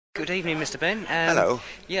Good evening, Mr. Benn. Hello.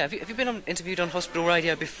 Yeah, have you been interviewed on hospital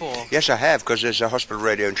radio before? Yes, I have, because there's a hospital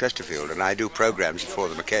radio in Chesterfield, and I do programmes for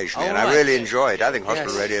them occasionally, and right. I really enjoy it. I think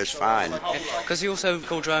hospital radio is fine. Because you also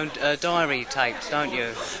record your own diary tapes, don't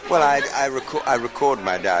you? Well, I record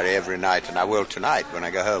my diary every night, and I will tonight when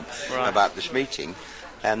I go home, about this meeting.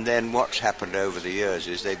 And then what's happened over the years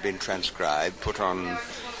is they've been transcribed, put on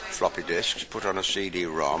floppy disks, put on a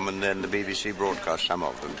CD-ROM, and then the BBC broadcast some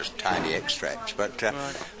of them, just tiny extracts. But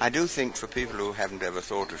I do think for people who haven't ever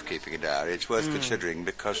thought of keeping a diary, it's worth considering,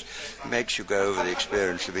 because it makes you go over the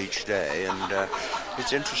experience of each day, and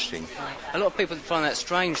it's interesting. A lot of people find that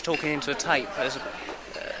strange, talking into a tape as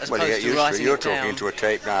well, you get used to it. You're talking into a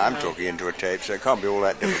tape now, I'm talking into a tape, so it can't be all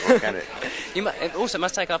that difficult, can it? It also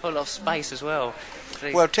must take up a lot of space as well.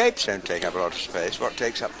 Well, tapes don't take up a lot of space. What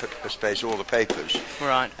takes up space are all the papers.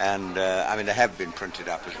 Right. And, I mean, they have been printed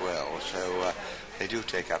up as well, so they do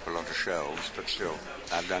take up a lot of shelves, but still,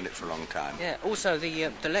 I've done it for a long time. Yeah, also the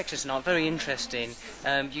lectures tonight, very interesting.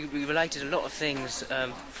 You related a lot of things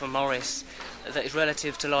from Morris that is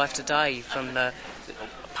relative to life today, from the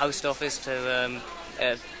post office to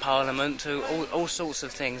Parliament, to all sorts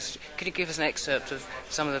of things. Could you give us an excerpt of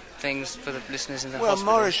some of the things for the listeners in the hospital?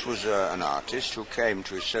 Well, Morris was an artist who came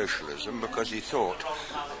to his socialism because he thought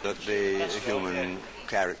that the human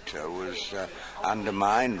character was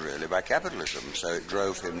undermined, really, by capitalism, so it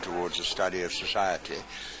drove him towards a study of society.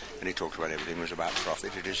 And he talked about everything was about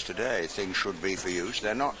profit. It is today. Things should be for use.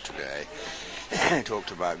 They're not today. He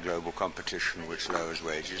talked about global competition, which lowers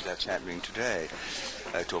wages. That's happening today.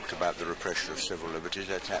 He talked about the repression of civil liberties.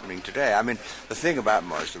 That's happening today. I mean, the thing about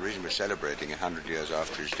Morris, the reason we're celebrating 100 years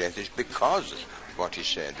after his death, is because what he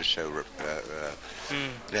said is so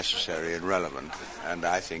necessary and relevant. And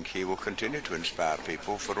I think he will continue to inspire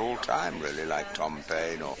people for all time, really, like Tom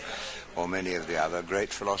Paine or many of the other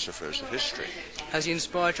great philosophers of history. Has he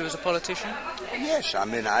inspired you as a politician? Yes, I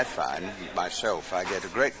mean, I find myself, I get a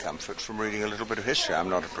great comfort from reading a little bit of history. I'm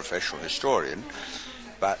not a professional historian,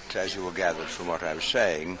 but as you will gather from what I was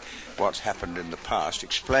saying, what's happened in the past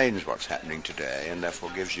explains what's happening today, and therefore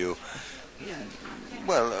gives you,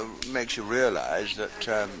 makes you realise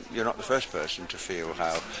that you're not the first person to feel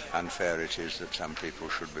how unfair it is that some people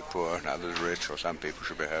should be poor and others rich, or some people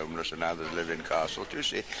should be homeless and others live in castles, do you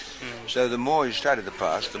see? So the more you study the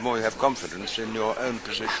past, the more you have confidence in your own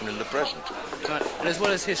position in the present. Right. And as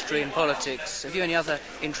well as history and politics, have you any other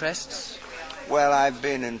interests? Well, I've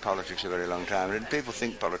been in politics a very long time, and people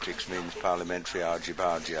think politics means parliamentary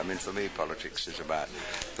argy-bargy. I mean, for me, politics is about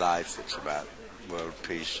life, it's about world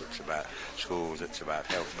peace, it's about schools, it's about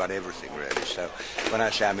health, about everything, really. So when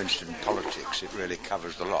I say I'm interested in politics, it really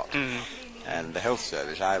covers the lot. And the health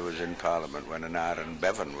service, I was in Parliament when Aaron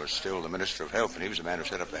Bevan was still the Minister of Health, and he was the man who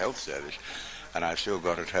set up the health service. And I've still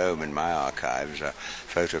got at home in my archives a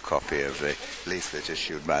photocopy of the leaflet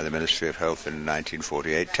issued by the Ministry of Health in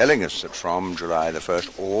 1948, telling us that from July the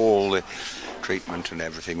 1st all the treatment and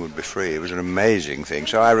everything would be free. It was an amazing thing.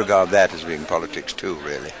 So I regard that as being politics too,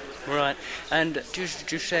 really. Right. And do you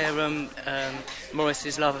share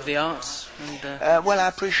Morris's love of the arts? Well, I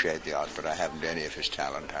appreciate the arts, but I haven't any of his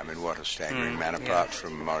talent. I mean, what a staggering man, apart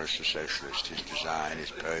from Morris the socialist. His design,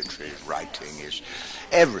 his poetry, his writing, his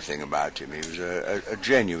everything about him. He was a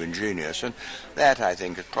genuine genius, and that, I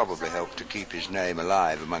think, has probably helped to keep his name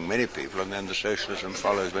alive among many people, and then the socialism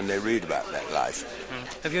follows when they read about that life.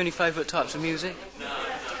 Have you any favourite types of music?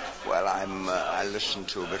 Well, I listen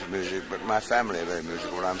to a bit of music, but my family are very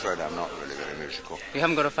musical, but I'm afraid I'm not really very musical. You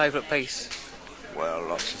haven't got a favourite piece? Well,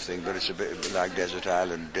 lots of things, but it's a bit like Desert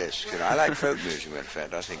Island Disc. You know, I like folk music, in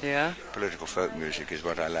fact. I think political folk music is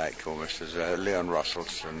what I like, almost as Leon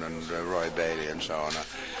Russellson and Roy Bailey and so on.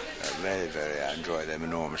 I enjoy them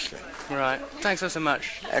enormously. Right. Thanks so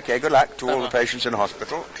much. Okay, good luck to all the patients in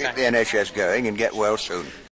hospital. Keep the NHS going and get well soon.